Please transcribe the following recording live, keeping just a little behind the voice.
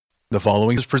The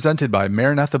following is presented by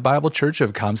Maranatha Bible Church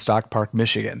of Comstock Park,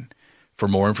 Michigan. For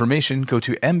more information, go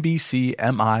to mbcmi.org.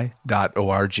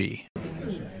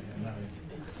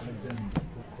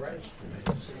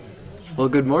 Well,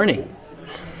 good morning.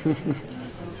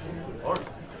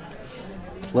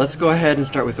 Let's go ahead and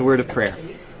start with the word of prayer.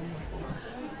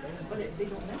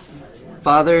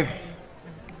 Father,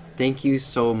 thank you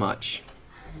so much.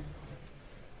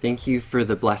 Thank you for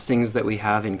the blessings that we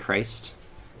have in Christ.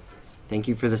 Thank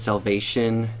you for the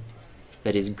salvation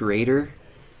that is greater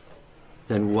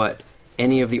than what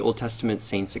any of the Old Testament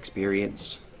saints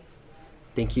experienced.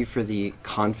 Thank you for the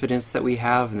confidence that we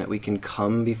have and that we can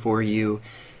come before you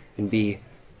and be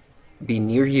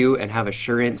near you and have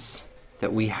assurance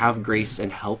that we have grace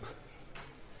and help.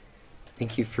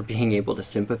 Thank you for being able to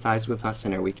sympathize with us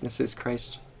in our weaknesses,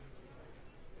 Christ.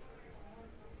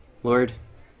 Lord,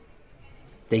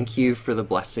 thank you for the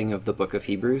blessing of the book of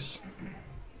Hebrews.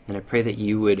 And I pray that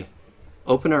you would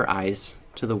open our eyes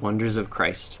to the wonders of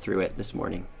Christ through it this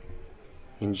morning.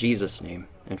 In Jesus' name,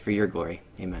 and for your glory,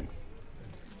 amen.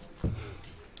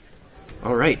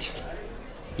 All right.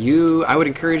 I would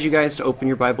encourage you guys to open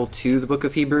your Bible to the book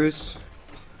of Hebrews.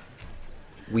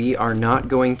 We are not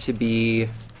going to be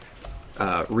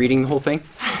reading the whole thing,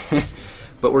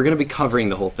 but we're going to be covering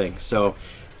the whole thing. So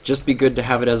just be good to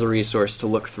have it as a resource to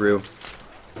look through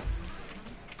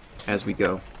as we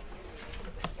go.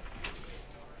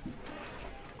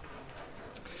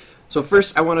 So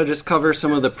first, I want to just cover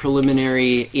some of the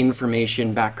preliminary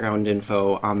information, background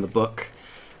info on the book.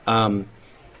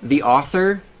 The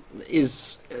author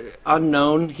is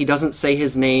unknown. He doesn't say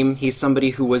his name. He's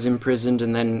somebody who was imprisoned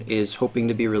and then is hoping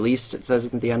to be released, it says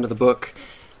at the end of the book.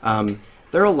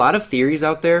 There are a lot of theories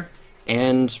out there,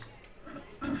 and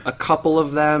a couple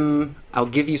of them, I'll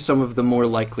give you some of the more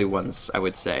likely ones, I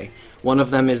would say. One of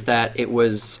them is that it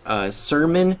was a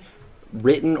sermon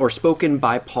written or spoken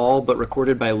by Paul but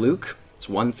recorded by Luke. It's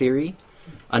one theory.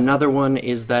 Another one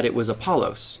is that it was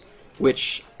Apollos,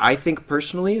 which I think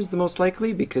personally is the most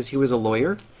likely because he was a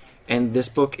lawyer, and this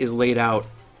book is laid out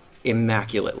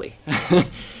immaculately.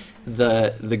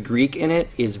 The Greek in it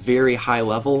is very high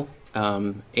level,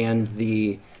 and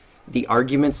the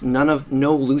arguments,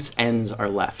 no loose ends are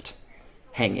left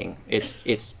hanging.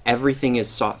 It's everything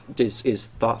is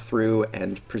thought through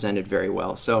and presented very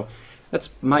well. So that's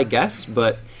my guess,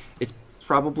 but it's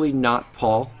probably not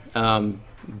Paul.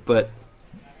 But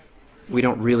we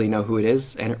don't really know who it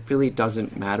is, and it really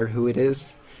doesn't matter who it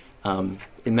is.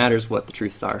 It matters what the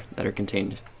truths are that are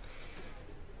contained.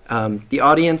 The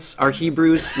audience are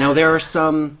Hebrews. Now, there are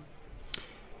some...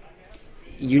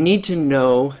 You need to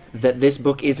know that this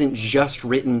book isn't just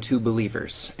written to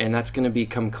believers, and that's going to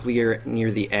become clear near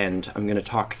the end. I'm going to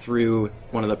talk through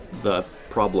one of the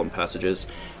problem passages,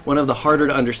 one of the harder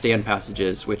to understand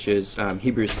passages, which is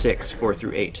Hebrews 6, 4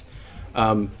 through 8.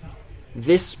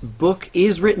 This book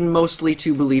is written mostly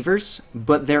to believers,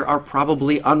 but there are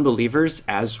probably unbelievers,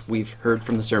 as we've heard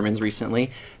from the sermons recently,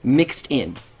 mixed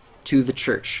in to the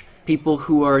church. People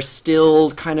who are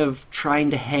still kind of trying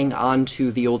to hang on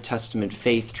to the Old Testament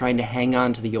faith, trying to hang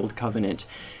on to the Old Covenant,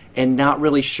 and not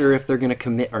really sure if they're going to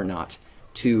commit or not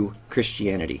to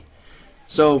Christianity.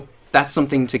 So that's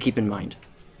something to keep in mind.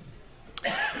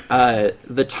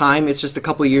 The time, it's just a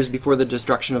couple years before the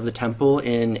destruction of the temple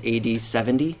in AD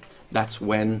 70. That's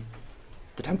when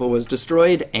the temple was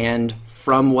destroyed, and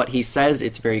from what he says,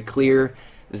 it's very clear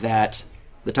that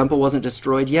the temple wasn't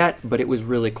destroyed yet, but it was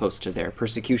really close to there.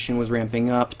 Persecution was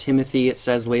ramping up. Timothy, it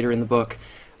says later in the book,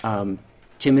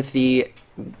 Timothy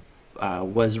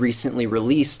was recently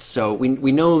released, so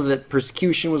we know that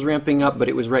persecution was ramping up, but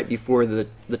it was right before the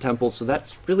temple, so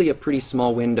that's really a pretty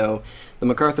small window. The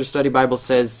MacArthur Study Bible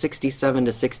says 67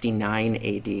 to 69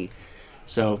 AD,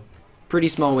 so pretty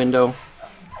small window.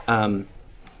 And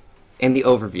the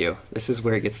overview. This is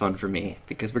where it gets fun for me,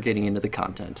 because we're getting into the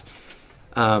content.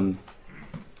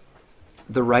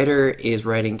 The writer is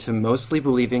writing to mostly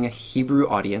believing a Hebrew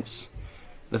audience.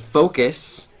 The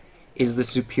focus is the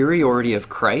superiority of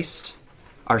Christ,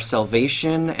 our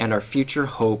salvation, and our future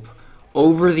hope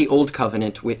over the Old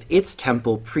Covenant with its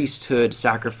temple, priesthood,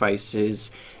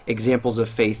 sacrifices, examples of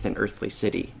faith, and earthly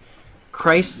city.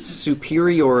 Christ's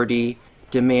superiority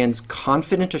demands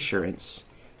confident assurance,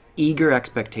 eager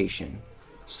expectation,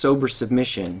 sober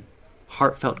submission,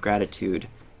 heartfelt gratitude,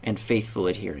 and faithful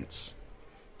adherence.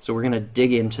 So we're going to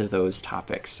dig into those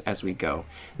topics as we go.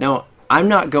 Now, I'm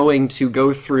not going to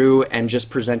go through and just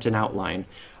present an outline.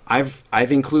 I've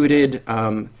included,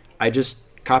 I just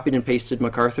copied and pasted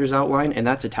MacArthur's outline, and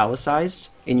that's italicized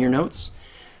in your notes.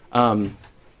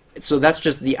 So that's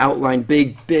just the outline,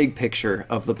 big picture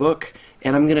of the book.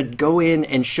 And I'm going to go in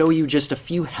and show you just a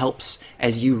few helps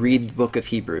as you read the book of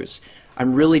Hebrews.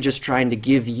 I'm really just trying to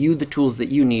give you the tools that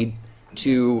you need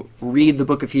to read the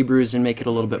book of Hebrews and make it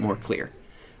a little bit more clear.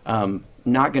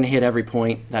 Not going to hit every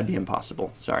point. That'd be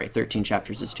impossible. Sorry, 13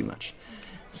 chapters is too much.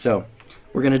 So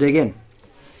we're going to dig in.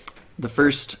 The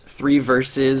first 3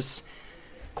 verses,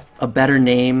 a better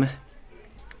name.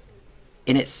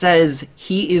 And it says,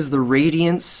 he is the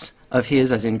radiance of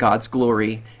his, as in God's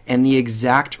glory, and the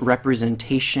exact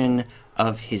representation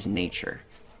of his nature.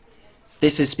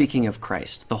 This is speaking of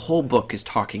Christ. The whole book is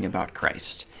talking about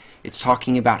Christ. It's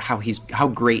talking about how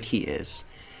great he is.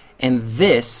 And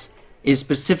this is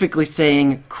specifically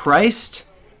saying Christ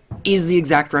is the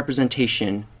exact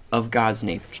representation of God's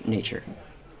nature.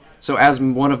 So as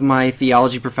one of my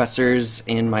theology professors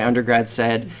in my undergrad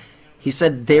said, he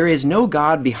said, there is no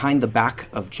God behind the back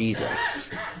of Jesus.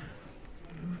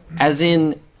 As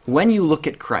in, when you look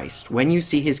at Christ, when you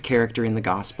see his character in the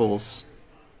Gospels,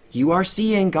 you are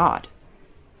seeing God.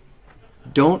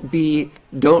 Don't be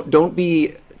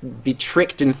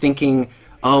tricked in thinking,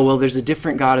 oh, well, there's a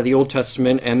different God of the Old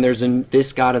Testament and there's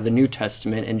this God of the New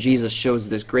Testament and Jesus shows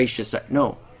this gracious...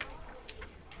 No.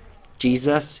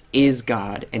 Jesus is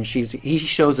God and he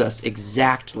shows us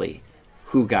exactly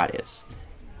who God is.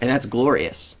 And that's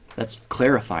glorious. That's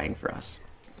clarifying for us.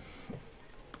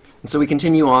 And so we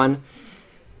continue on,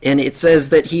 and it says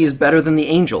that he is better than the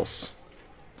angels.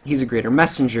 He's a greater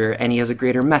messenger, and he has a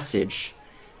greater message.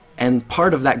 And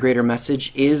part of that greater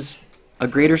message is a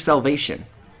greater salvation.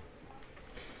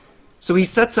 So he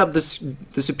sets up the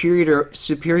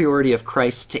superiority of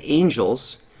Christ to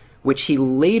angels, which he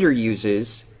later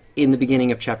uses in the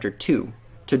beginning of chapter 2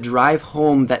 to drive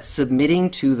home that submitting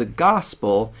to the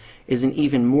gospel is an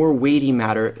even more weighty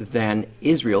matter than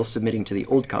Israel submitting to the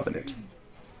old covenant.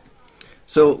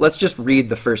 So let's just read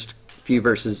the first few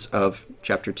verses of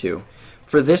chapter 2.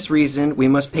 For this reason, we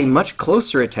must pay much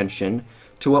closer attention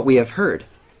to what we have heard,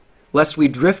 lest we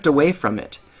drift away from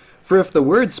it. For if the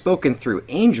word spoken through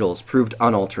angels proved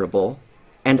unalterable,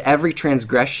 and every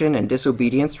transgression and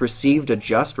disobedience received a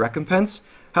just recompense,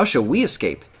 how shall we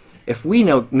escape, if we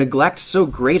neglect so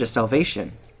great a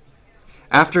salvation?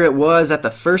 After it was at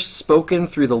the first spoken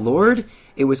through the Lord,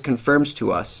 it was confirmed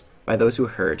to us by those who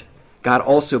heard, God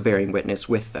also bearing witness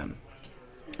with them.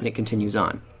 And it continues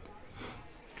on.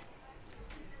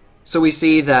 So we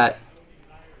see that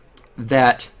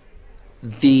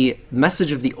the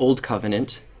message of the Old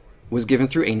Covenant was given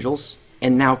through angels,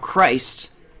 and now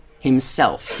Christ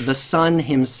himself, the Son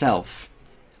himself,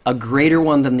 a greater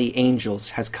one than the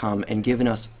angels, has come and given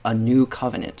us a new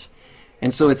covenant.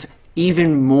 And so it's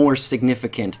even more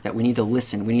significant that we need to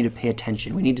listen, we need to pay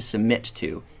attention, we need to submit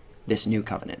to this new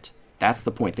covenant. That's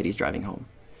the point that he's driving home.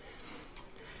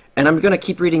 And I'm going to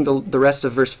keep reading the rest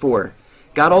of verse 4.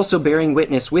 God also bearing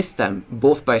witness with them,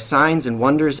 both by signs and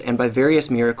wonders and by various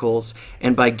miracles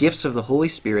and by gifts of the Holy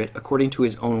Spirit according to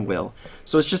his own will.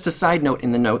 So it's just a side note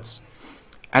in the notes.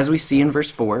 As we see in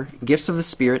verse 4, gifts of the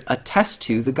Spirit attest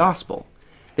to the gospel.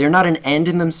 They are not an end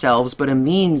in themselves, but a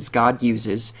means God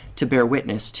uses to bear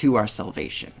witness to our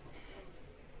salvation.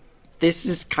 This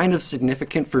is kind of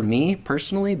significant for me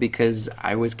personally because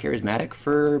I was charismatic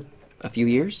for a few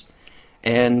years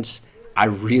and I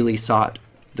really sought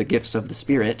the gifts of the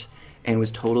Spirit and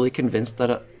was totally convinced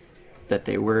that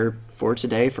they were for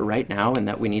today, for right now, and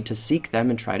that we need to seek them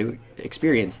and try to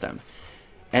experience them.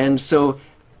 And so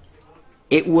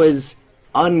it was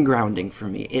ungrounding for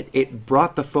me. It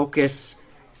brought the focus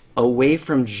away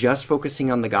from just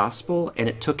focusing on the gospel, and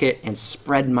it took it and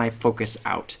spread my focus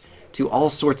out to all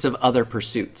sorts of other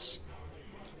pursuits.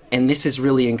 And this is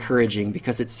really encouraging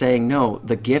because it's saying, no,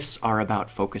 the gifts are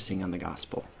about focusing on the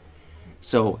gospel.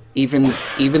 So even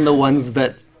the ones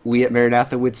that we at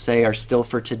Maranatha would say are still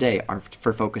for today are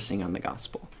for focusing on the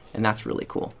gospel. And that's really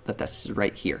cool that that's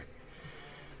right here.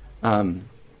 The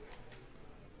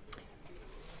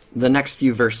next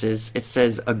few verses, it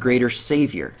says, a greater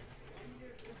Savior.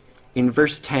 In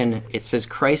verse 10, it says,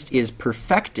 Christ is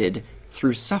perfected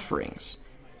through sufferings.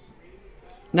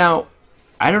 Now,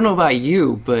 I don't know about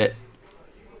you, but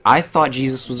I thought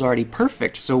Jesus was already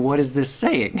perfect, so what is this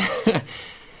saying?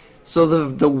 So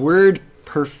the word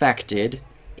perfected,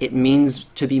 it means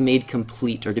to be made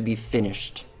complete or to be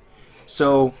finished.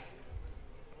 So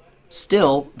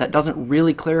still, that doesn't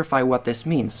really clarify what this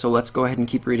means, so let's go ahead and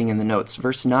keep reading in the notes.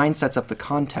 Verse 9 sets up the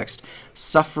context,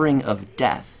 suffering of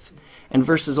death. And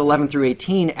verses 11 through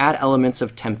 18 add elements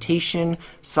of temptation,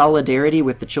 solidarity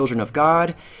with the children of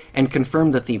God, and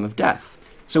confirm the theme of death.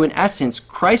 So in essence,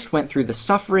 Christ went through the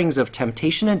sufferings of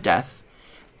temptation and death,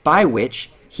 by which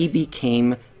he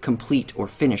became complete or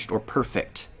finished or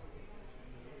perfect.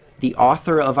 the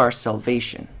author of our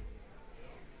salvation,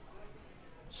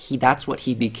 that's what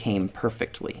he became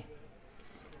perfectly.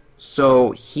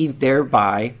 So he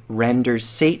thereby renders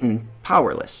Satan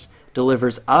powerless,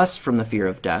 delivers us from the fear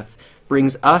of death,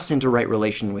 brings us into right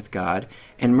relation with God,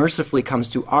 and mercifully comes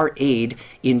to our aid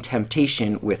in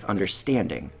temptation with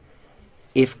understanding.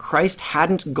 If Christ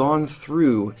hadn't gone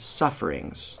through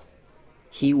sufferings,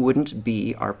 he wouldn't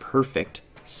be our perfect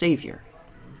Savior.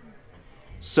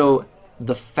 So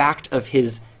the fact of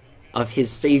his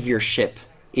saviorship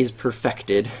is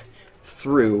perfected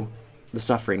through the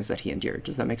sufferings that he endured.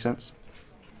 Does that make sense?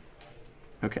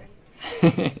 Okay.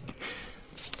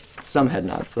 Some head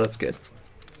nods, so that's good.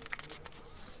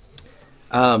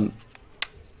 In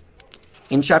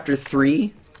chapter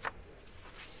 3,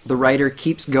 the writer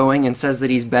keeps going and says that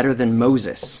he's better than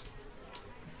Moses.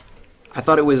 I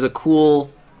thought it was a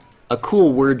cool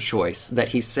word choice that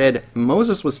he said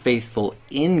Moses was faithful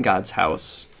in God's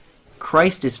house.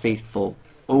 Christ is faithful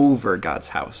over God's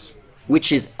house,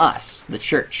 which is us, the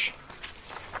church.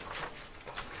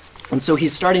 And so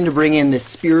he's starting to bring in this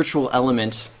spiritual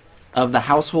element of the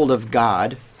household of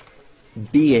God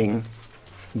being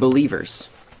believers.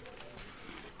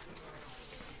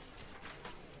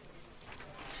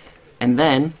 And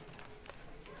then,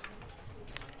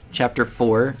 chapter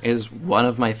 4 is one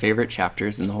of my favorite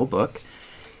chapters in the whole book.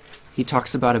 He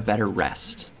talks about a better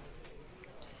rest.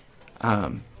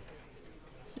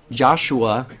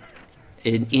 Joshua,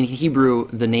 in Hebrew,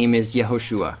 the name is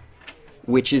Yehoshua,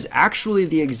 which is actually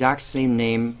the exact same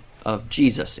name of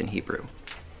Jesus in Hebrew,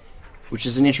 which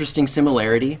is an interesting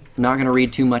similarity. I'm not going to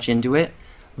read too much into it,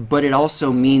 but it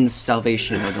also means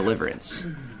salvation or deliverance.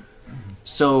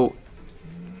 So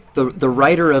the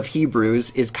writer of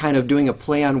Hebrews is kind of doing a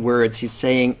play on words. He's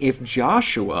saying if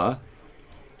Joshua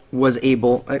was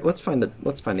able, let's find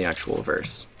the actual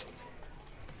verse.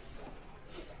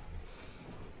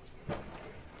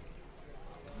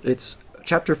 It's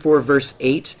chapter 4, verse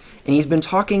 8, and he's been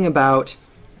talking about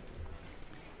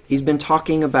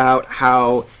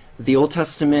how the Old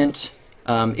Testament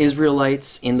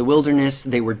Israelites in the wilderness,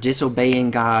 they were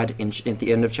disobeying God at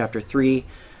the end of chapter 3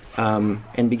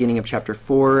 and beginning of chapter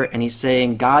 4, and he's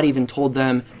saying God even told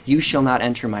them, you shall not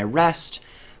enter my rest,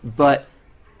 but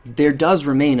there does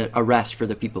remain a rest for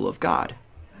the people of God.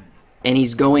 And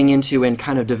he's going into and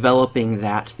kind of developing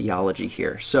that theology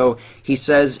here. So he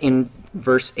says in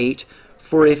verse 8,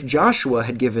 for if Joshua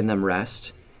had given them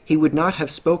rest, he would not have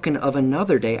spoken of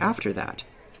another day after that.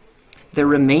 There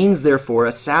remains, therefore,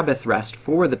 a Sabbath rest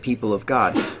for the people of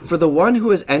God. For the one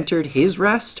who has entered his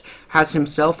rest has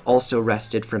himself also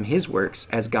rested from his works,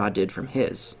 as God did from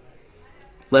his.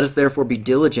 Let us therefore be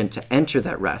diligent to enter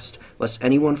that rest, lest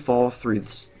anyone fall through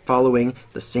following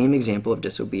the same example of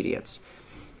disobedience.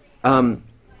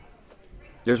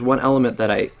 There's one element that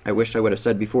I wish I would have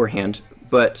said beforehand,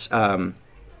 but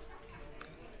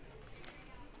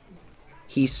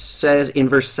he says in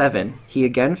verse 7, he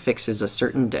again fixes a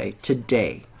certain day,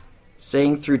 today,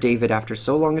 saying through David after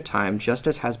so long a time, just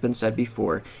as has been said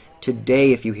before,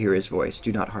 today if you hear his voice,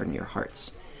 do not harden your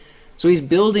hearts. So he's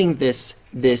building this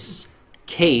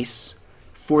case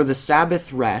for the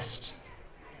Sabbath rest,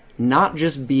 not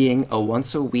just being a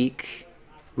once-a-week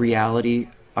reality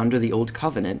under the Old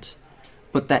Covenant,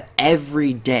 but that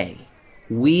every day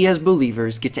we as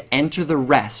believers get to enter the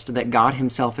rest that God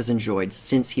himself has enjoyed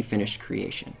since he finished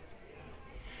creation.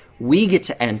 We get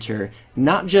to enter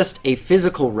not just a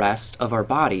physical rest of our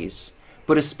bodies,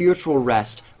 but a spiritual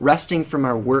rest, resting from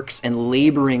our works and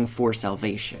laboring for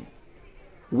salvation.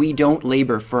 We don't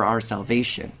labor for our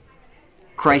salvation.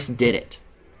 Christ did it.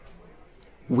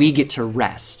 We get to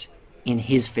rest in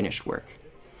his finished work.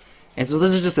 And so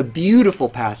this is just a beautiful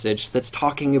passage that's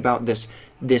talking about this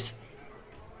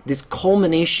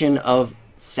culmination of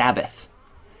Sabbath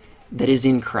that is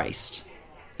in Christ.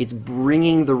 It's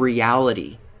bringing the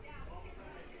reality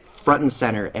front and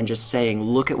center and just saying,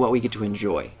 look at what we get to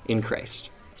enjoy in Christ.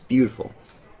 It's beautiful.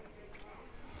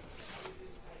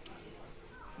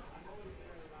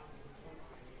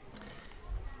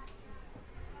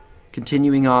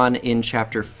 Continuing on in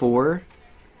chapter 4,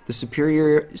 the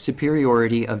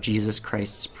superiority of Jesus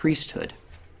Christ's priesthood.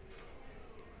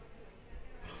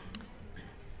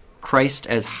 Christ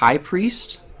as high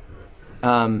priest,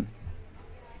 I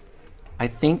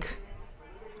think,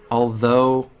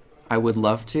 although I would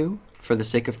love to, for the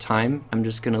sake of time, I'm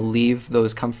just going to leave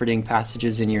those comforting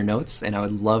passages in your notes, and I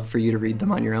would love for you to read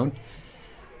them on your own.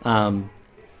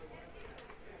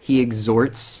 He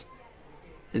exhorts.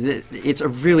 It's a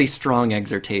really strong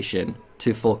exhortation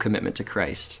to full commitment to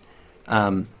Christ,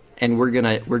 and we're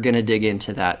gonna dig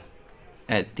into that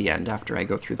at the end after I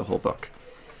go through the whole book.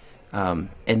 And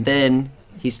then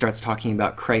he starts talking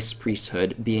about Christ's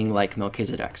priesthood being like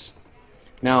Melchizedek's.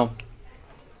 Now,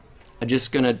 I'm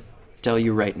just going to tell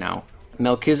you right now,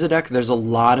 Melchizedek, there's a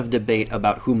lot of debate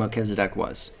about who Melchizedek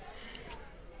was.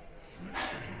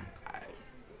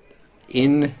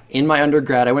 In my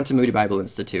undergrad, I went to Moody Bible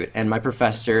Institute, and my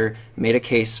professor made a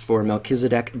case for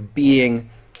Melchizedek being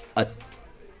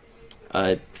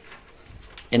an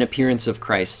appearance of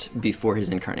Christ before his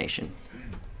incarnation.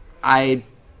 I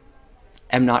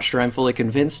am not sure I'm fully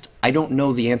convinced. I don't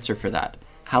know the answer for that.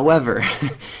 However,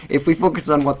 if we focus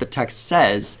on what the text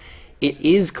says, it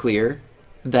is clear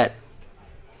that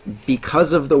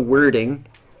because of the wording,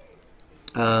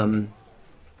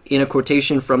 in a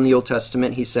quotation from the Old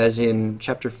Testament, he says in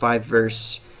chapter 5,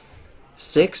 verse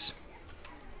 6,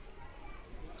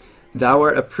 "Thou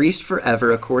art a priest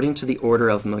forever according to the order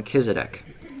of Melchizedek."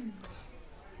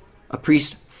 A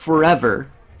priest forever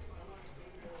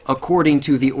according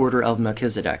to the order of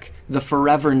Melchizedek. The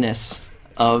foreverness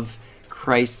of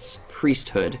Christ's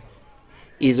priesthood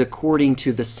is according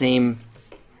to the same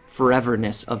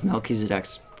foreverness of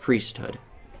Melchizedek's priesthood.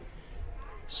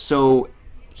 So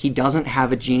he doesn't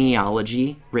have a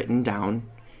genealogy written down.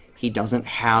 He doesn't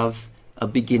have a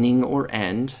beginning or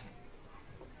end.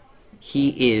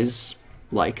 He is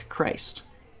like Christ.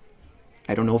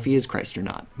 I don't know if he is Christ or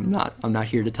not. I'm not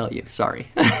here to tell you. Sorry.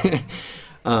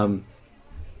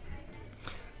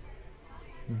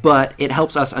 But it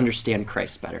helps us understand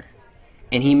Christ better.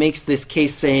 And he makes this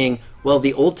case saying, well,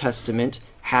 the Old Testament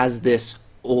has this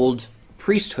old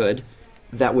priesthood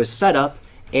that was set up,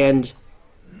 and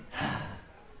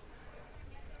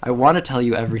I want to tell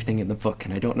you everything in the book,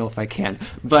 and I don't know if I can.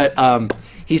 But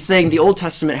he's saying the Old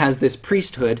Testament has this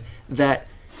priesthood that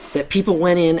people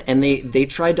went in and they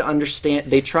tried to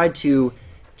understand, they tried to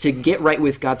get right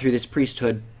with God through this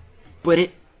priesthood, but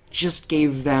it just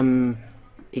gave them,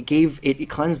 it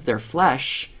cleansed their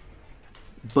flesh.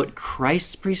 But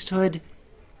Christ's priesthood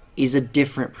is a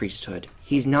different priesthood.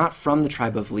 He's not from the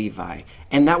tribe of Levi.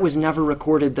 And that was never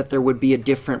recorded that there would be a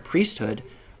different priesthood,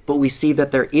 but we see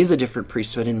that there is a different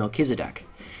priesthood in Melchizedek.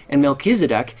 And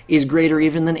Melchizedek is greater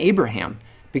even than Abraham,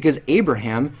 because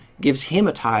Abraham gives him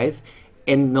a tithe,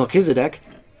 and Melchizedek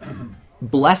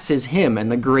blesses him,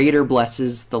 and the greater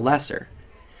blesses the lesser.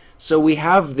 So we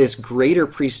have this greater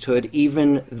priesthood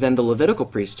even than the Levitical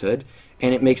priesthood,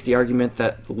 and it makes the argument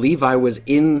that Levi was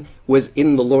in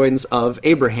the loins of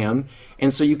Abraham,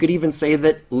 and so you could even say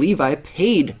that Levi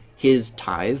paid his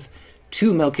tithe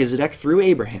to Melchizedek through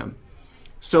Abraham.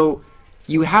 So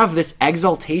you have this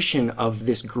exaltation of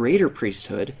this greater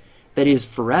priesthood that is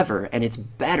forever, and it's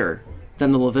better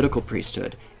than the Levitical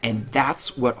priesthood, and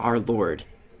that's what our Lord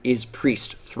is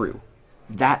priest through,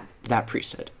 that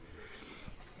priesthood.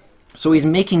 So he's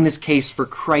making this case for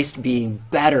Christ being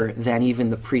better than even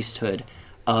the priesthood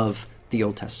of the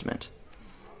Old Testament.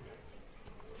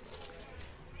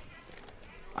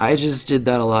 I just did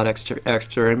that a lot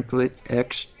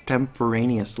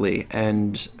extemporaneously,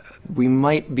 and we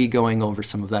might be going over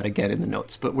some of that again in the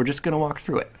notes, but we're just going to walk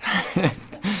through it.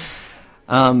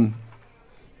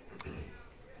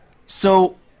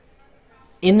 So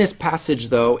in this passage,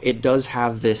 though, it does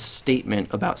have this statement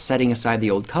about setting aside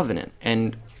the Old Covenant,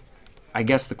 and I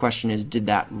guess the question is, did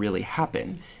that really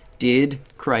happen? Did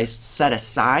Christ set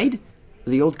aside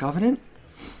the Old Covenant?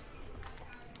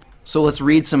 So let's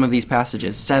read some of these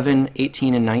passages, 7,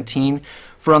 18, and 19.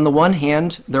 For on the one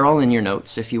hand, they're all in your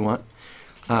notes if you want.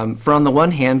 For on the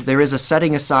one hand, there is a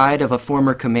setting aside of a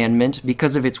former commandment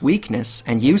because of its weakness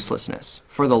and uselessness,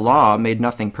 for the law made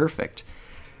nothing perfect.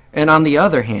 And on the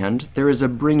other hand, there is a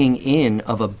bringing in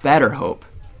of a better hope,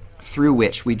 through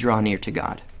which we draw near to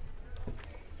God.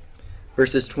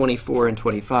 Verses 24 and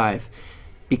 25,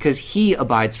 because he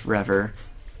abides forever,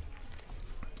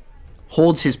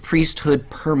 holds his priesthood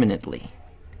permanently.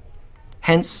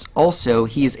 Hence, also,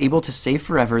 he is able to save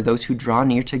forever those who draw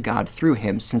near to God through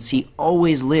him, since he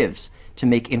always lives to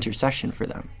make intercession for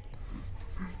them.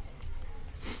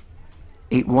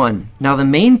 8:1. Now the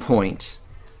main point,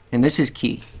 and this is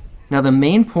key, now the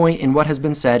main point in what has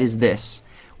been said is this: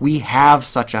 we have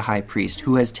such a high priest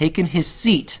who has taken his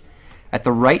seat at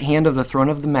the right hand of the throne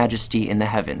of the majesty in the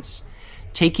heavens.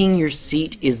 Taking your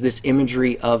seat is this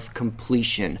imagery of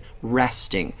completion,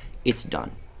 resting. It's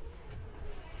done.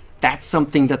 That's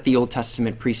something that the Old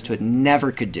Testament priesthood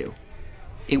never could do.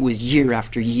 It was year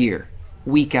after year,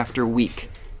 week after week,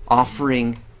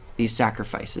 offering these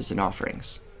sacrifices and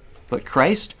offerings. But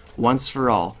Christ, once for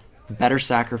all, better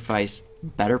sacrifice,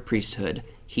 better priesthood,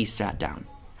 he sat down.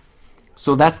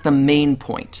 So that's the main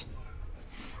point.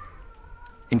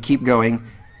 And keep going,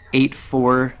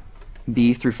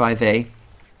 8:4b through 5a.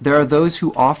 There are those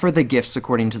who offer the gifts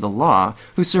according to the law,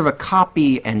 who serve a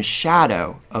copy and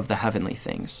shadow of the heavenly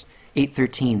things.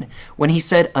 8:13. When he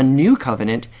said a new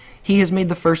covenant, he has made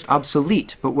the first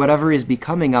obsolete, but whatever is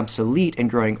becoming obsolete and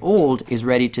growing old is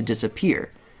ready to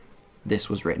disappear. This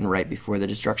was written right before the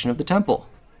destruction of the temple.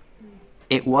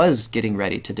 It was getting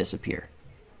ready to disappear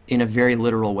in a very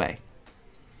literal way.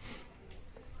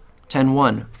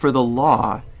 10:1. For the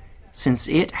law, since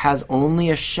it has only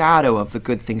a shadow of the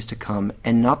good things to come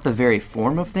and not the very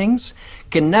form of things,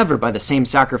 can never, by the same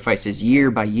sacrifices year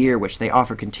by year which they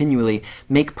offer continually,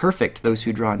 make perfect those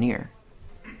who draw near.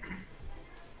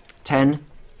 10,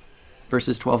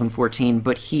 verses 12 and 14.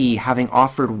 But he, having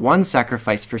offered one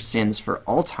sacrifice for sins for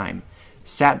all time,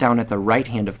 sat down at the right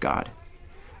hand of God.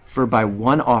 For by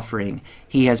one offering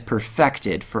he has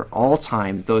perfected for all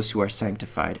time those who are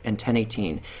sanctified. And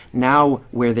 10:18. Now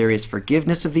where there is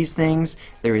forgiveness of these things,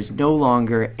 there is no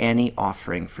longer any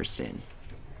offering for sin.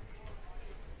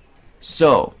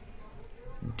 So,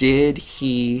 did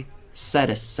he set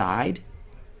aside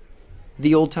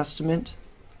the Old Testament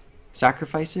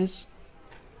sacrifices?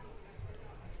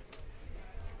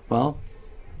 Well,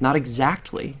 not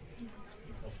exactly.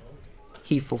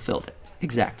 He fulfilled it.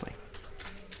 Exactly.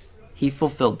 He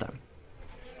fulfilled them.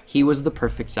 He was the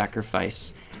perfect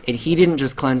sacrifice. And he didn't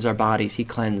just cleanse our bodies, he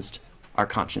cleansed our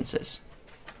consciences,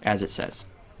 as it says.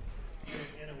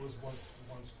 And it was once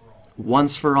for all.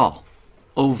 Once for all.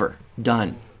 Over.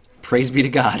 Done. Praise be to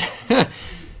God.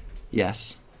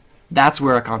 Yes. That's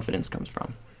where our confidence comes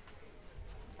from.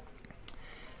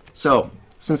 So,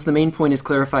 since the main point is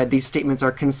clarified, these statements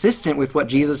are consistent with what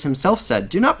Jesus himself said.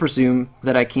 Do not presume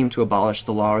that I came to abolish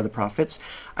the law or the prophets.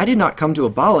 I did not come to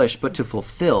abolish, but to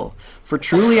fulfill. For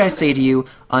truly I say to you,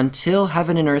 until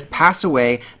heaven and earth pass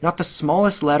away, not the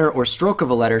smallest letter or stroke of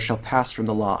a letter shall pass from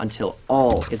the law until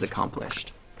all is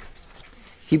accomplished.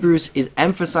 Hebrews is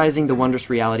emphasizing the wondrous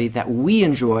reality that we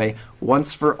enjoy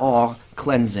once for all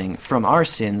cleansing from our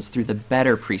sins through the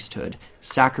better priesthood,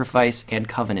 sacrifice, and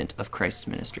covenant of Christ's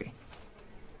ministry.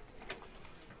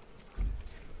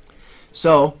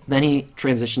 So then he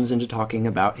transitions into talking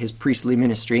about his priestly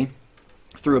ministry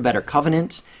through a better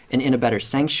covenant and in a better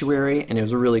sanctuary. And it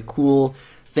was a really cool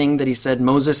thing that he said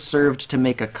Moses served to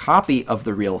make a copy of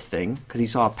the real thing because he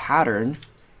saw a pattern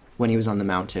when he was on the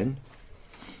mountain.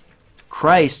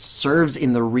 Christ serves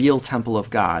in the real temple of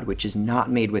God, which is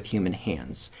not made with human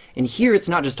hands. And here it's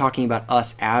not just talking about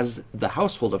us as the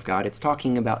household of God, it's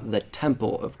talking about the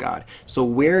temple of God. So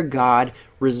where God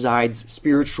resides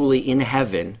spiritually in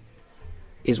heaven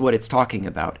is what it's talking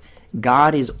about.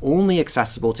 God is only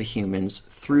accessible to humans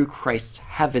through Christ's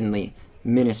heavenly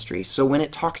ministry. So when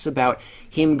it talks about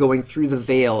him going through the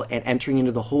veil and entering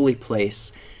into the holy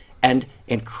place, and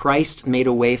Christ made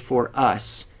a way for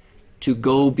us to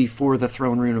go before the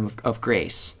throne room of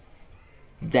grace,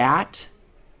 that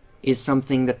is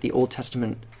something that the Old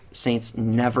Testament saints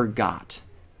never got.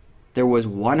 There was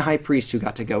one high priest who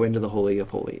got to go into the Holy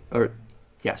of Holies,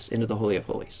 into the Holy of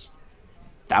Holies.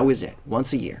 That was it,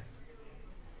 once a year.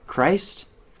 Christ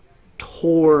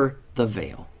tore the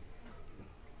veil.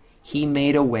 He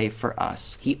made a way for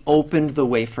us. He opened the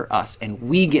way for us, and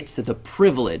we get to the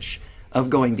privilege of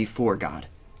going before God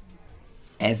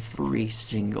every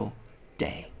single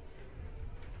day.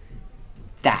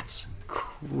 That's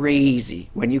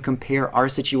crazy when you compare our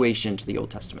situation to the Old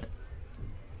Testament.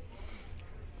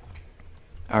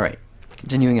 All right,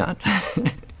 continuing on.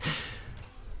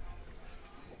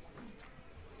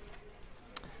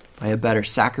 By a better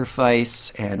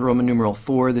sacrifice, and Roman numeral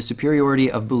 4, the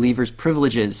superiority of believers'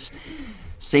 privileges,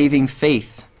 saving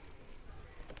faith.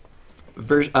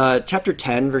 Chapter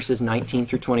 10, verses 19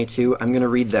 through 22, I'm going to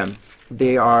read them.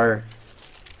 They are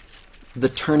the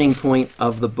turning point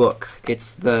of the book.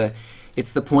 It's the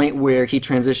point where he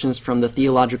transitions from the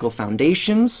theological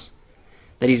foundations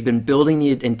that he's been building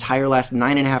the entire last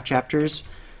 9.5 chapters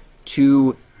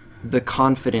to the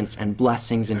confidence and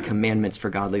blessings and commandments for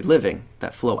godly living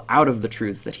that flow out of the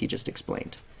truths that he just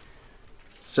explained.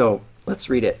 So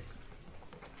let's read it.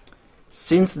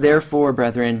 Since therefore,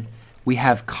 brethren, we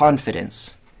have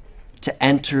confidence to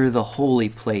enter the holy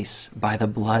place by the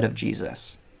blood of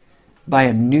Jesus, by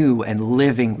a new and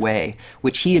living way,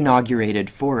 which he inaugurated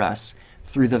for us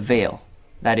through the veil,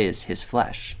 that is, his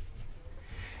flesh.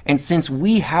 And since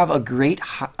we have a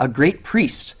great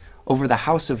priest over the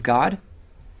house of God,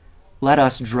 let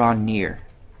us draw near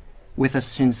with a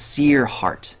sincere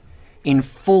heart, in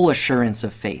full assurance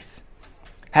of faith,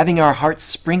 having our hearts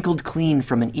sprinkled clean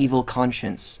from an evil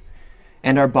conscience,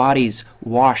 and our bodies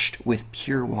washed with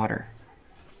pure water.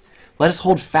 Let us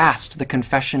hold fast the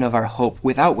confession of our hope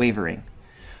without wavering,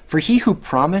 for he who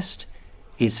promised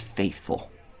is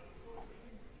faithful.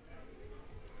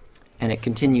 And it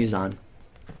continues on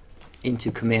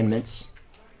into commandments.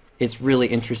 It's really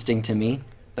interesting to me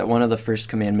that one of the first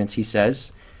commandments he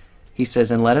says,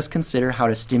 and let us consider how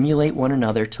to stimulate one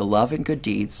another to love and good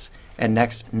deeds, and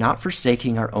next, not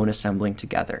forsaking our own assembling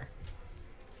together.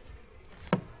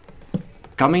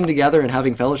 Coming together and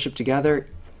having fellowship together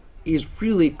is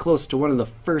really close to one of the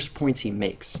first points he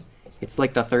makes. It's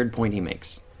like the third point he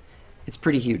makes. It's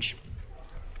pretty huge.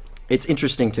 It's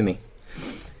interesting to me.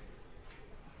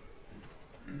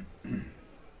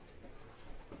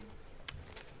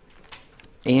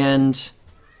 And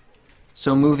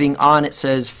so moving on, it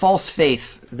says false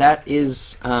faith. That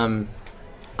is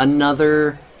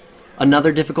another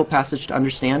difficult passage to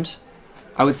understand.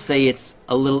 I would say it's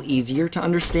a little easier to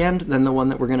understand than the one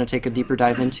that we're going to take a deeper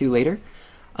dive into later.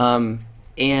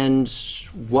 And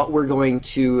what we're going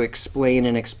to explain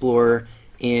and explore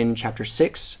in chapter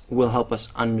 6 will help us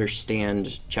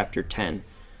understand chapter 10.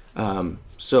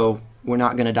 So we're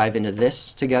not going to dive into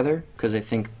this together because I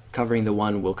think covering the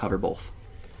one will cover both,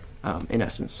 in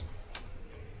essence,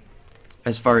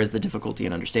 as far as the difficulty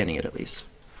in understanding it, at least.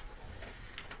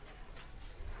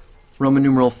 Roman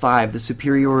numeral 5, the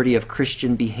superiority of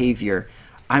Christian behavior.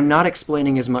 I'm not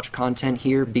explaining as much content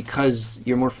here because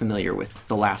you're more familiar with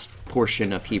the last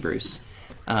portion of Hebrews.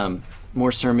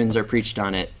 More sermons are preached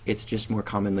on it. It's just more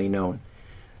commonly known.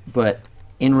 But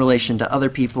in relation to other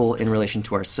people, in relation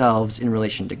to ourselves, in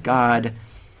relation to God,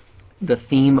 the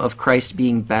theme of Christ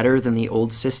being better than the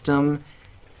old system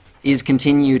is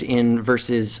continued in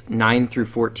verses 9 through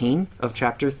 14 of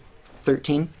chapter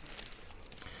 13.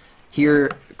 Here,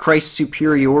 Christ's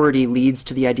superiority leads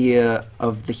to the idea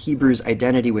of the Hebrews'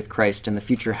 identity with Christ in the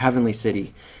future heavenly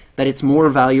city, that it's more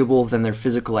valuable than their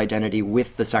physical identity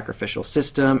with the sacrificial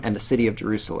system and the city of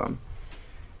Jerusalem.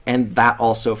 And that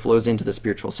also flows into the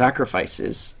spiritual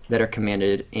sacrifices that are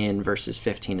commanded in verses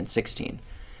 15 and 16.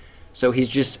 So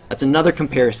it's another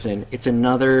comparison. It's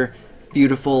another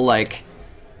beautiful,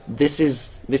 this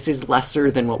is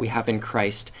lesser than what we have in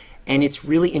Christ. And it's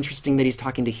really interesting that he's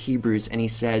talking to Hebrews and he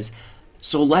says,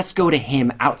 so let's go to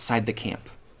him outside the camp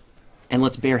and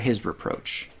let's bear his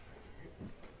reproach.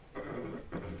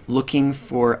 Looking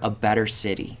for a better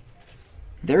city.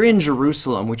 They're in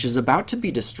Jerusalem, which is about to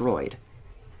be destroyed.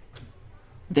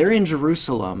 They're in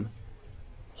Jerusalem,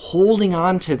 holding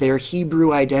on to their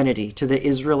Hebrew identity, to the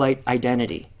Israelite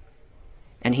identity.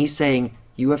 And he's saying,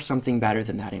 you have something better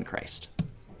than that in Christ.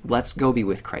 Let's go be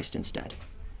with Christ instead.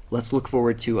 Let's look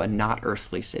forward to a not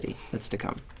earthly city that's to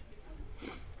come.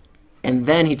 And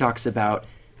then he talks about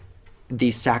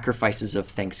these sacrifices of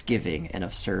thanksgiving and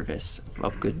of service,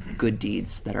 of good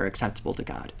deeds that are acceptable to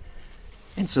God.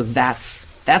 And so that's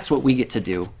what we get to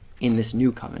do in this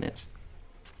new covenant.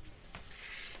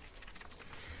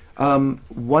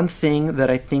 One thing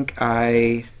that I think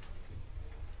I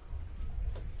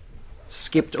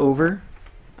skipped over,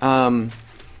 under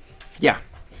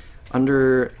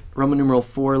Roman numeral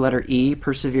 4, letter E,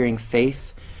 persevering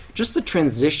faith, just the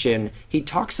transition. He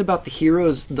talks about the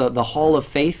heroes, the hall of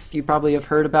faith you probably have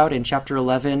heard about in chapter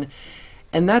 11,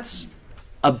 and that's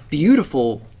a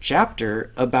beautiful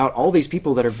chapter about all these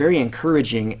people that are very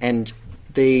encouraging, and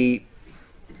they're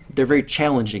very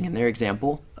challenging in their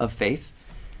example of faith.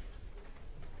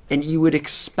 And you would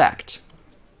expect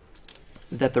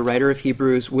that the writer of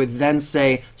Hebrews would then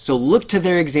say, so look to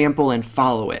their example and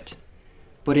follow it.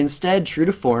 But instead, true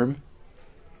to form,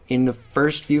 in the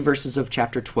first few verses of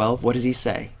chapter 12, what does he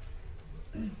say?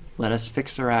 Let us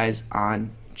fix our eyes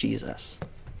on Jesus,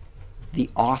 the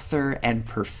author and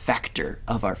perfecter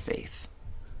of our faith.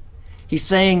 He's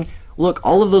saying, look,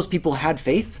 all of those people had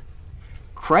faith.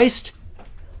 Christ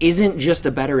isn't just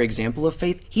a better example of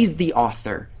faith. He's the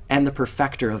author and the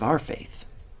perfecter of our faith.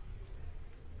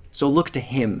 So look to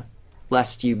him,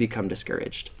 lest you become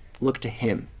discouraged. Look to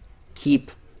him.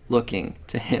 Keep looking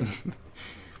to him.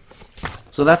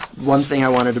 So that's one thing I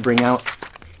wanted to bring out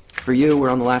for you. We're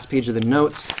on the last page of the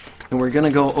notes, and we're going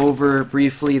to go over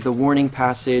briefly the warning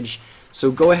passage.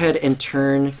 So go ahead and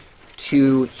turn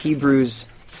to Hebrews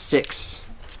 6.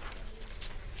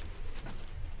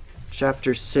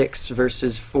 Chapter 6,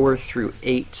 verses 4 through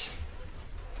 8.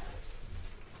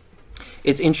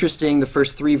 It's interesting, the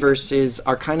first 3 verses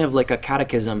are kind of like a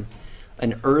catechism,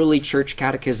 an early church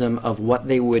catechism of what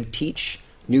they would teach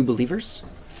new believers.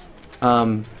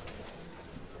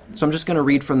 So I'm just going to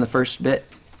read from the first bit.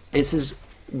 It says,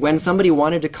 when somebody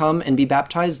wanted to come and be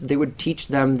baptized, they would teach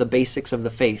them the basics of the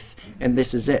faith, and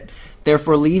this is it.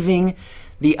 Therefore, leaving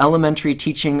the elementary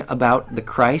teaching about the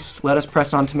Christ, let us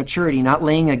press on to maturity, not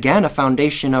laying again a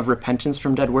foundation of repentance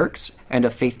from dead works and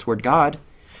of faith toward God,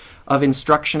 of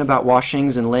instruction about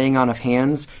washings and laying on of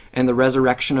hands, and the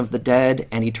resurrection of the dead,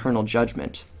 and eternal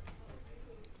judgment.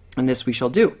 And this we shall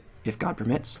do, if God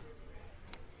permits.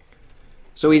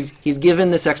 So he's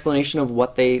given this explanation of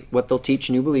what they'll teach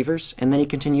new believers, and then he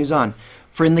continues on.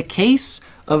 For in the case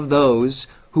of those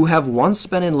who have once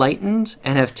been enlightened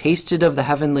and have tasted of the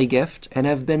heavenly gift and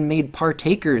have been made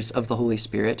partakers of the Holy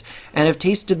Spirit and have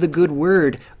tasted the good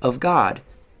word of God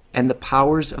and the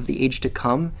powers of the age to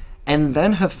come and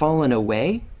then have fallen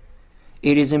away,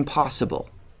 it is impossible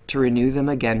to renew them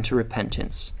again to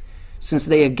repentance, since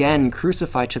they again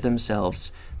crucify to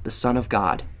themselves the Son of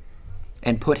God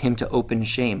and put him to open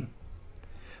shame.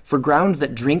 For ground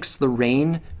that drinks the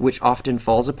rain which often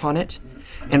falls upon it,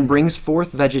 and brings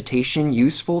forth vegetation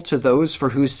useful to those for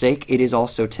whose sake it is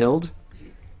also tilled,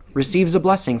 receives a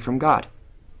blessing from God.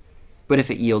 But if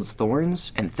it yields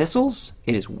thorns and thistles,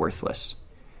 it is worthless,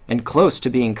 and close to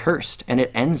being cursed, and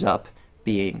it ends up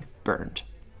being burned.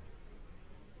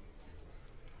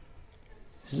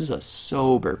 This is a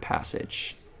sober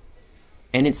passage,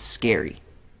 and it's scary.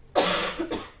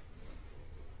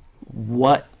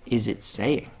 What is it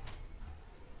saying?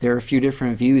 There are a few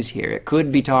different views here. It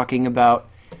could be talking about,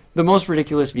 the most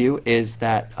ridiculous view is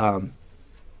that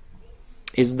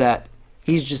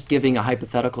he's just giving a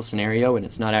hypothetical scenario and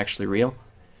it's not actually real.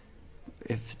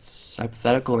 If it's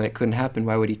hypothetical and it couldn't happen,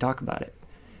 why would he talk about it?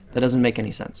 That doesn't make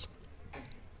any sense.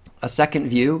 A second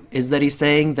view is that he's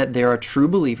saying that there are true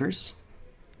believers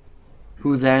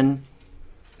who then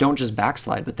don't just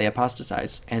backslide, but they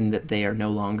apostatize, and that they are no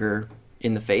longer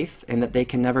in the faith and that they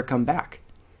can never come back.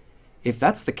 If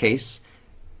that's the case,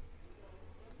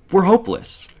 we're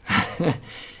hopeless.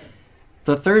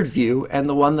 The third view, and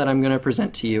the one that I'm going to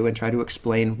present to you and try to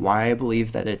explain why I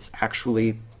believe that it's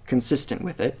actually consistent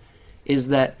with it, is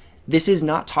that this is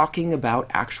not talking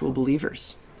about actual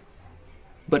believers,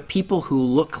 but people who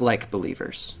look like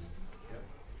believers,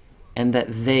 and that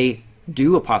they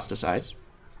do apostatize,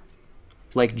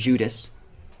 like Judas,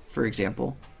 for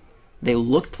example. They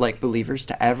looked like believers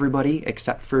to everybody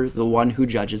except for the one who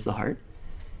judges the heart.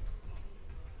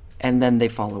 And then they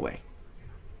fall away.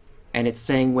 And it's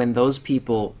saying when those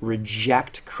people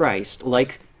reject Christ,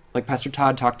 like Pastor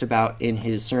Todd talked about in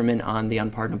his sermon on the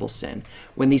unpardonable sin,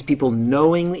 when these people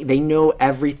knowingly, they know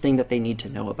everything that they need to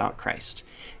know about Christ,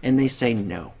 and they say,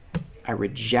 no, I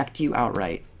reject you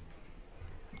outright.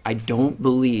 I don't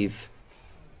believe,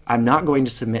 I'm not going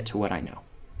to submit to what I know.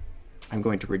 I'm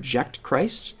going to reject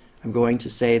Christ. I'm going to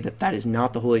say that that is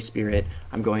not the Holy Spirit.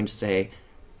 I'm going to say,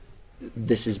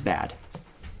 this is bad.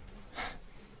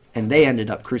 And they ended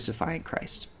up crucifying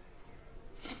Christ.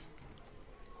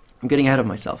 I'm getting ahead of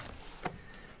myself.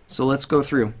 So let's go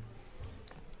through.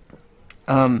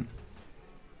 Go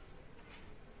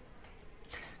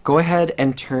ahead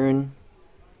and turn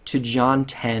to John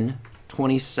 10,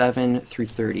 27 through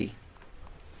 30.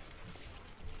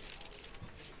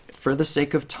 For the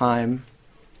sake of time,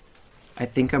 I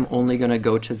think I'm only going to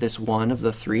go to this one of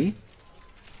the three.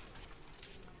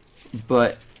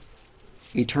 But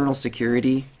eternal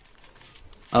security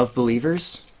of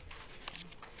believers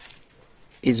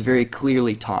is very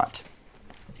clearly taught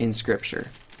in Scripture.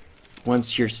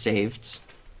 Once you're saved,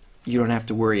 you don't have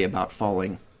to worry about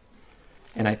falling.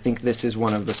 And I think this is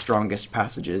one of the strongest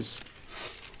passages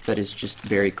that is just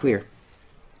very clear.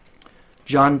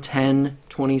 John 10,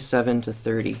 27 to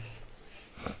 30.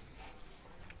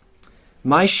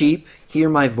 My sheep hear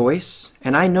my voice,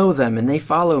 and I know them, and they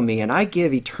follow me, and I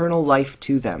give eternal life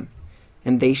to them,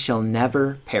 and they shall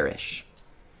never perish,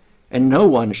 and no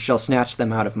one shall snatch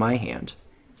them out of my hand.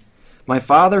 My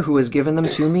Father who has given them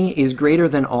to me is greater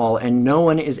than all, and no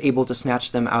one is able to snatch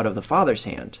them out of the Father's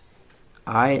hand.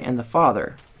 I and the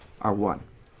Father are one.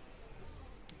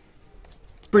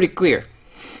 It's pretty clear.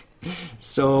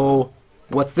 So,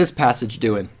 what's this passage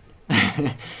doing?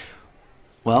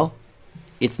 Well,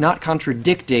 it's not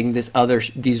contradicting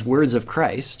these words of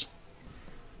Christ.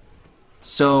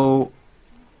 So,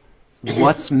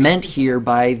 what's meant here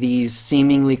by these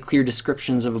seemingly clear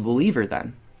descriptions of a believer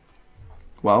then?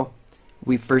 Well,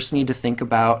 we first need to think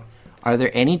about, are there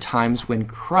any times when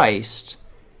Christ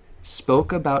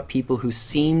spoke about people who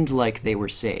seemed like they were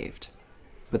saved,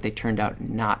 but they turned out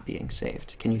not being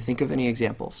saved? Can you think of any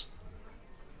examples?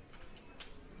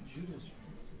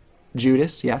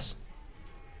 Judas, yes.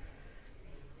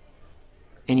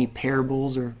 Any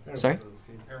parables or... Sorry?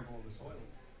 Parable of the soils.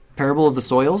 Parable of the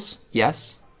soils?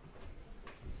 Yes.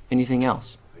 Anything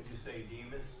else? Could you say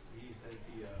Demas? He says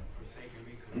he forsaken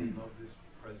me because he loves this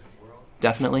present world.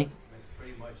 Definitely. That's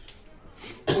pretty much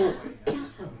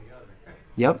from the other.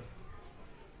 Yep.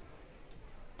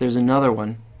 There's another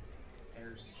one.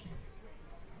 Tares.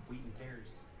 Wheat and tares.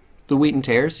 The wheat and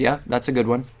tares, yeah, that's a good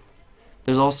one.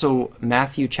 There's also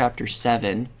Matthew chapter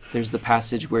 7. There's the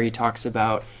passage where he talks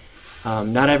about,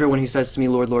 not everyone who says to me,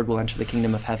 Lord, Lord, will enter the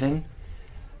kingdom of heaven.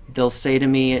 They'll say to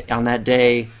me on that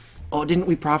day, oh, didn't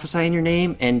we prophesy in your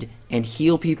name and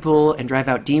heal people and drive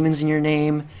out demons in your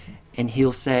name? And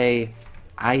he'll say,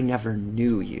 I never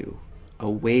knew you.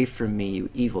 Away from me, you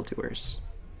evildoers.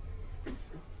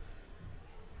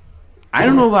 I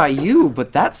don't know about you,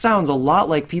 but that sounds a lot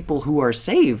like people who are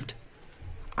saved.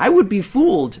 I would be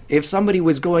fooled if somebody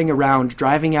was going around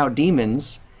driving out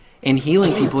demons and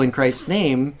healing people in Christ's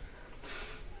name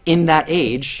in that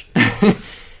age.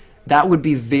 That would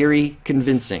be very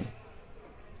convincing.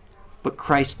 But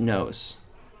Christ knows.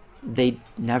 They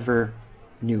never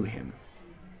knew him.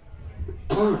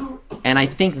 And I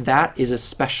think that is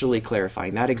especially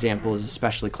clarifying. That example is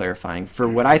especially clarifying for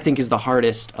what I think is the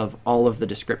hardest of all of the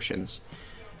descriptions.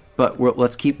 But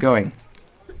let's keep going.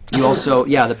 You also,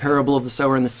 the parable of the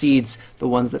sower and the seeds, the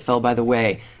ones that fell by the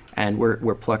way, and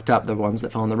were plucked up, the ones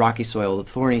that fell in the rocky soil, the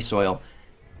thorny soil.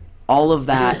 All of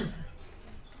that,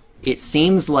 it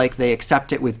seems like they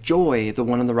accept it with joy. The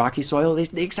one in the rocky soil,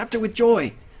 they accept it with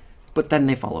joy. But then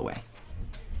they fall away.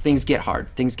 Things get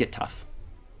hard. Things get tough.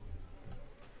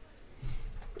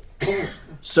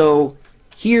 So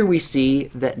here we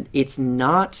see that it's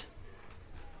not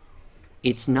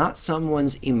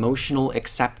someone's emotional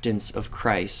acceptance of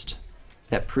Christ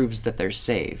that proves that they're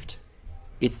saved.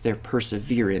 It's their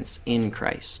perseverance in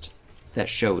Christ that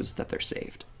shows that they're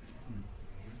saved.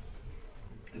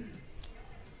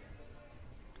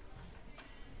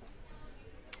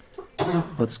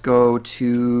 Let's go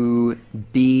to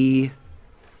B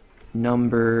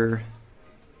number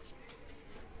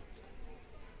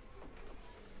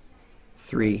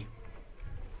 3.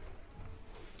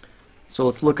 So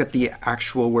let's look at the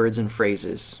actual words and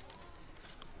phrases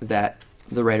that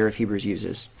the writer of Hebrews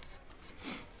uses.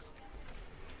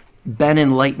 Been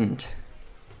enlightened.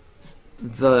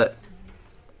 The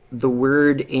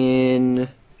word in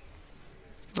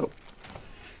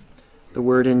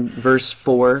verse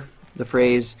 4, the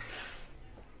phrase,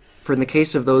 for in the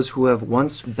case of those who have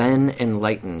once been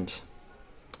enlightened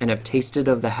and have tasted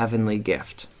of the heavenly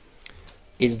gift.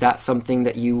 Is that something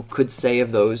that you could say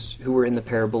of those who were in the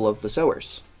parable of the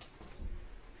sowers?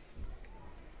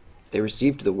 They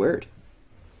received the word.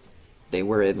 They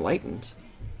were enlightened.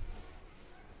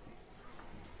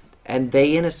 And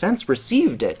they, in a sense,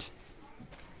 received it.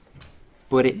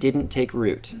 But it didn't take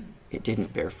root. It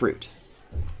didn't bear fruit.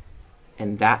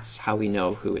 And that's how we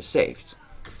know who is saved.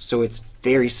 So it's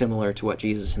very similar to what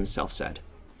Jesus himself said.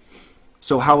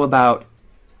 So how about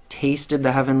tasted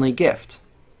the heavenly gift?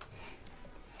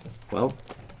 Well,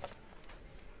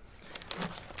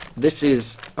 this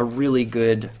is a really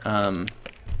good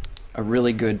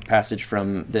passage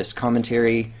from this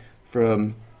commentary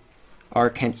from R.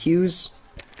 Kent Hughes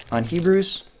on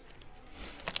Hebrews,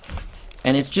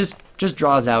 and it just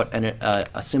draws out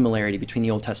a similarity between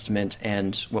the Old Testament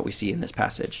and what we see in this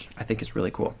passage. I think it's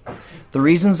really cool. The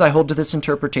reasons I hold to this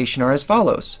interpretation are as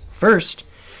follows. First,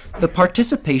 the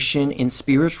participation in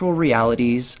spiritual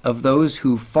realities of those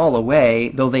who fall away,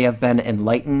 though they have been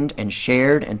enlightened and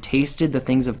shared and tasted the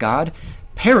things of God,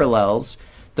 parallels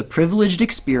the privileged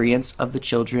experience of the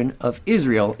children of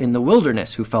Israel in the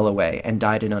wilderness who fell away and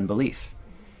died in unbelief.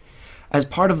 As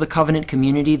part of the covenant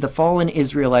community, the fallen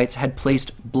Israelites had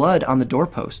placed blood on the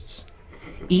doorposts,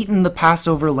 eaten the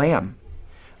Passover lamb,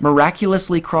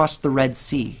 miraculously crossed the Red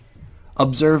Sea,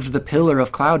 observed the pillar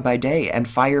of cloud by day and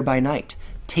fire by night,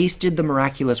 tasted the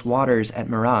miraculous waters at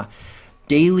Merah,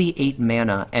 daily ate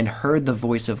manna, and heard the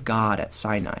voice of God at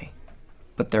Sinai.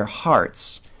 But their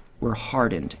hearts were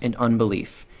hardened in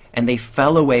unbelief, and they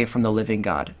fell away from the living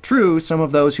God. True, some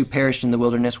of those who perished in the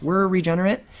wilderness were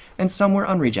regenerate, and some were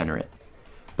unregenerate.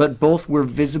 But both were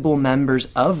visible members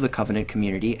of the covenant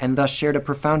community, and thus shared a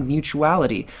profound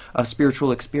mutuality of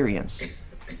spiritual experience.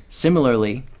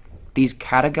 Similarly, these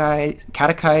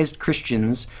catechized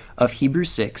Christians of Hebrews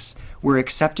 6 were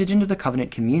accepted into the covenant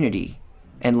community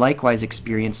and likewise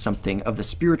experienced something of the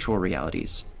spiritual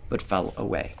realities, but fell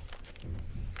away.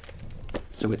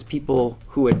 So it's people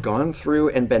who had gone through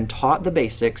and been taught the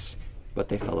basics, but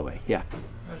they fell away. Yeah?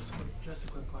 Just a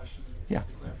quick question. Yeah.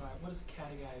 To clarify, what does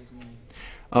catechize mean?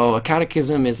 Oh, a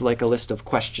catechism is like a list of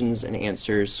questions and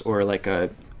answers, or like a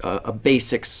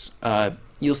basics.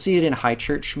 You'll see it in high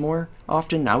church more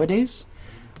often nowadays.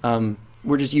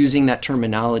 We're just using that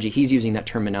terminology. He's using that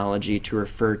terminology to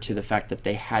refer to the fact that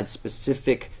they had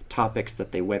specific topics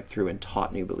that they went through and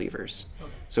taught new believers.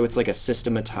 Okay. So it's like a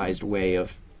systematized way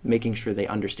of making sure they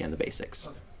understand the basics.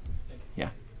 Okay. Thank you.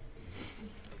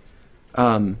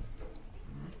 Yeah.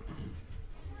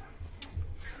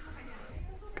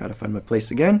 Gotta find my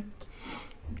place again.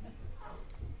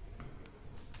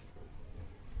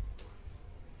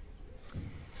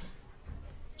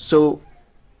 So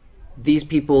these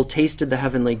people tasted the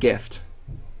heavenly gift.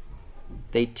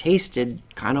 They tasted,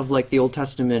 kind of like the Old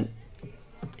Testament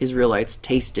Israelites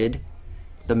tasted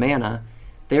the manna.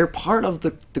 They're part of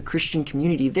the Christian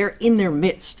community. They're in their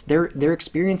midst. They're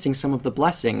experiencing some of the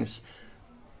blessings,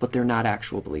 but they're not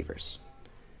actual believers.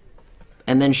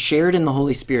 And then shared in the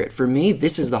Holy Spirit. For me,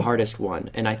 this is the hardest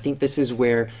one. And I think this is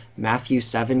where Matthew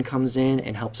 7 comes in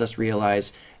and helps us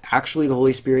realize actually the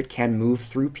Holy Spirit can move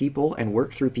through people and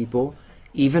work through people,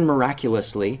 even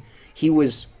miraculously. He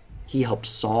helped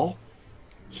Saul.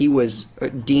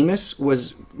 Demas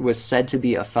was said to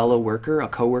be a fellow worker, a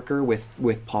co-worker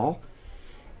with Paul.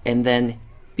 And then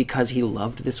because he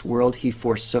loved this world, he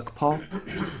forsook Paul.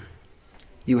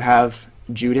 You have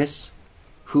Judas,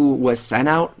 who was sent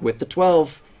out with the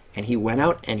 12, and he went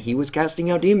out and he was casting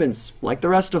out demons like the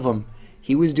rest of them.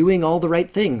 He was doing all the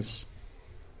right things.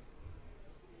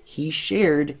 He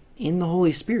shared in the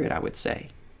Holy Spirit, I would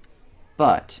say.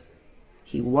 But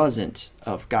he wasn't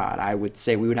of God. I would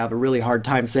say we would have a really hard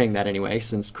time saying that anyway,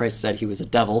 since Christ said he was a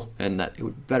devil and that it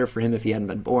would be better for him if he hadn't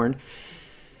been born.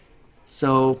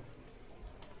 So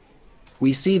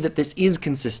we see that this is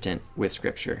consistent with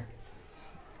Scripture.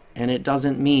 And it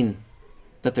doesn't mean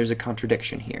that there's a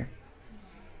contradiction here.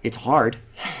 It's hard,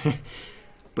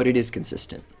 but it is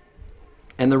consistent.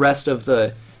 And the rest of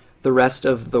the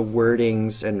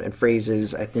wordings and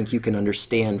phrases, I think you can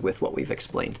understand with what we've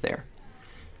explained there.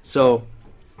 So,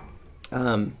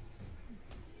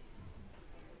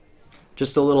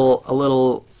 just a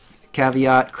little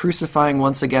caveat: crucifying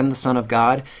once again the Son of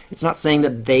God. It's not saying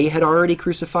that they had already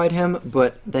crucified him,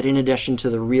 but that in addition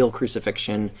to the real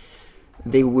crucifixion,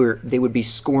 they would be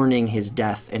scorning his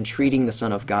death and treating the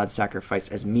Son of God's sacrifice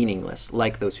as meaningless,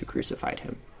 like those who crucified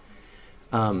him.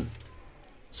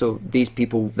 So these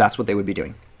people, that's what they would be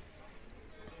doing.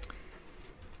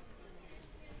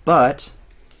 But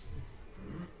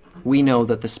we know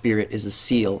that the Spirit is a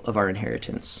seal of our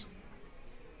inheritance.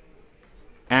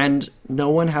 And no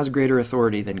one has greater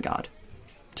authority than God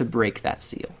to break that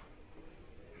seal.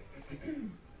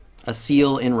 A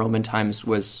seal in Roman times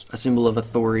was a symbol of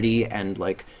authority, and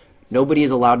nobody is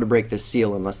allowed to break this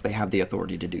seal unless they have the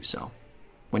authority to do so.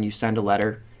 When you send a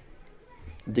letter,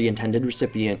 the intended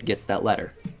recipient gets that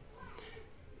letter.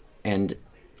 And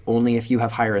only if you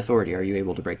have higher authority are you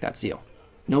able to break that seal.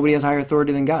 Nobody has higher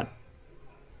authority than God.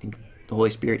 And the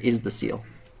Holy Spirit is the seal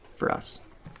for us.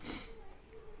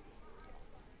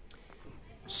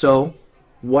 So,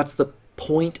 what's the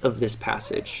point of this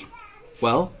passage?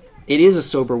 Well, it is a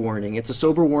sober warning. It's a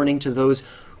sober warning to those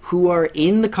who are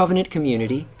in the covenant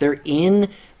community. They're in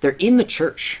the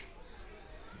church.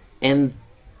 And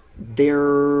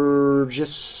they're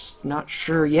just not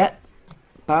sure yet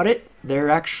about it. They're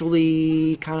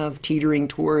actually kind of teetering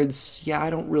towards, I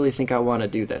don't really think I want to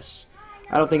do this.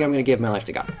 I don't think I'm going to give my life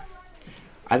to God.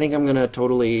 I think I'm going to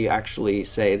totally actually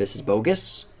say this is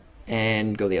bogus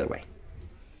and go the other way.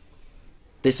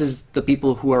 This is the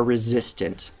people who are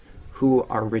resistant, who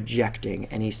are rejecting,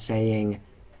 and he's saying,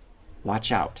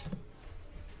 watch out.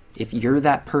 If you're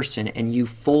that person and you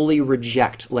fully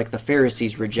reject, like the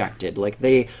Pharisees rejected, like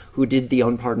they who did the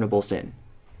unpardonable sin,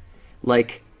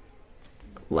 like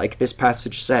this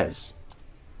passage says,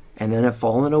 and then have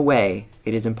fallen away,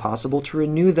 it is impossible to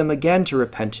renew them again to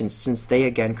repentance, since they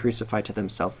again crucify to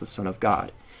themselves the Son of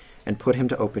God and put him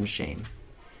to open shame.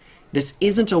 This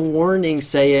isn't a warning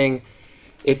saying,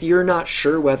 if you're not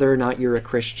sure whether or not you're a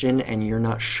Christian and you're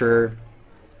not sure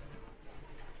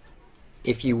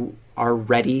if you are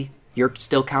ready, you're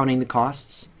still counting the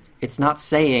costs. It's not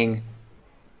saying,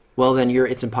 well, then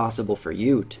it's impossible for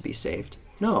you to be saved.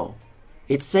 No.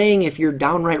 It's saying if you're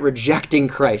downright rejecting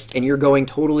Christ and you're going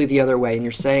totally the other way and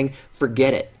you're saying,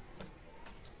 forget it.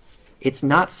 It's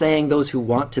not saying those who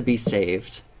want to be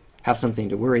saved have something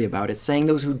to worry about. It's saying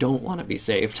those who don't want to be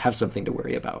saved have something to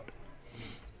worry about.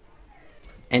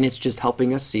 And it's just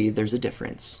helping us see there's a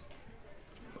difference.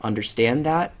 Understand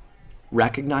that,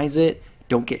 recognize it,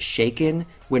 don't get shaken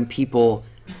when people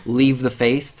leave the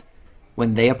faith,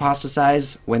 when they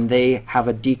apostatize, when they have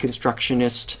a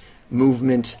deconstructionist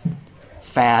movement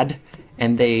fad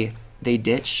and they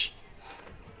ditch.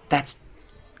 That's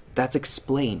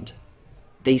explained.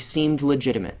 They seemed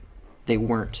legitimate. They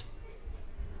weren't.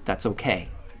 That's okay.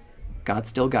 God's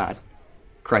still God.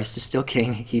 Christ is still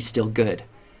King. He's still good.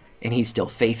 And he's still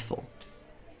faithful.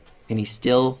 And he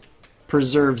still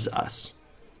preserves us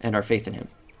and our faith in him.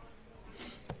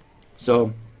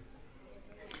 So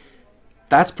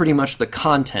that's pretty much the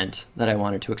content that I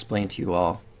wanted to explain to you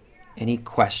all. Any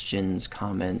questions,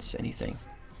 comments, anything?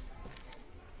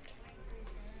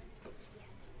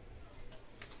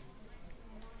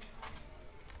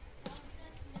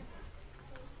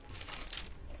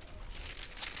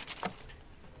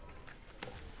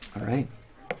 All right.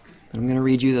 I'm going to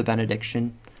read you the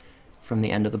benediction from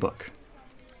the end of the book.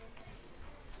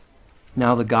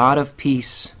 Now the God of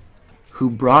peace, who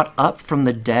brought up from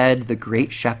the dead the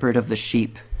great shepherd of the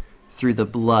sheep through the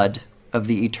blood of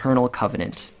the eternal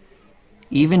covenant,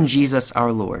 even Jesus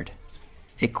our Lord,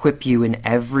 equip you in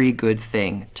every good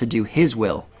thing to do his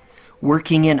will,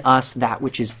 working in us that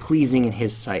which is pleasing in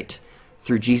his sight,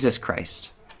 through Jesus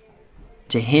Christ.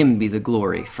 To him be the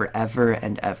glory forever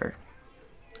and ever.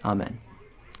 Amen.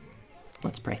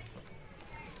 Let's pray.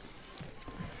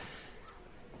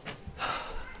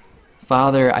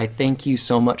 Father, I thank you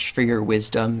so much for your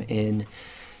wisdom in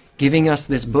giving us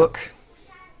this book,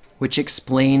 which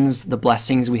explains the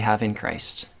blessings we have in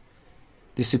Christ,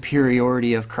 the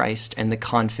superiority of Christ, and the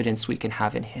confidence we can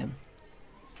have in him.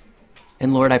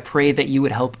 And Lord, I pray that you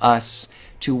would help us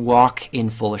to walk in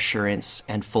full assurance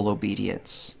and full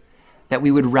obedience, that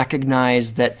we would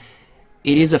recognize that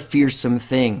it is a fearsome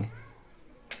thing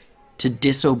to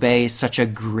disobey such a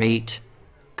great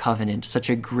covenant, such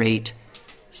a great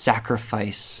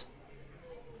sacrifice,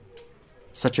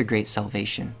 such a great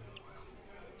salvation.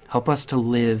 Help us to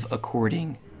live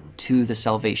according to the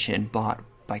salvation bought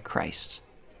by Christ.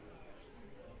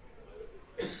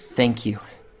 Thank you.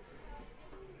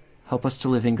 Help us to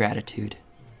live in gratitude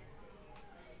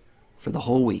for the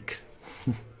whole week.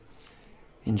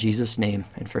 In Jesus' name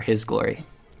and for his glory.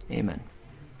 Amen.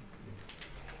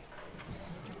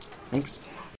 Thanks.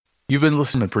 You've been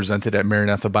listening and presented at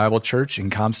Maranatha Bible Church in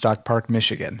Comstock Park,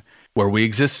 Michigan, where we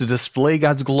exist to display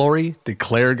God's glory,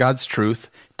 declare God's truth,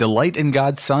 delight in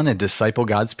God's Son, and disciple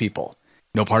God's people.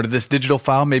 No part of this digital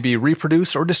file may be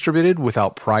reproduced or distributed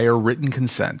without prior written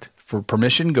consent. For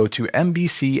permission, go to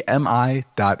mbcmi.org.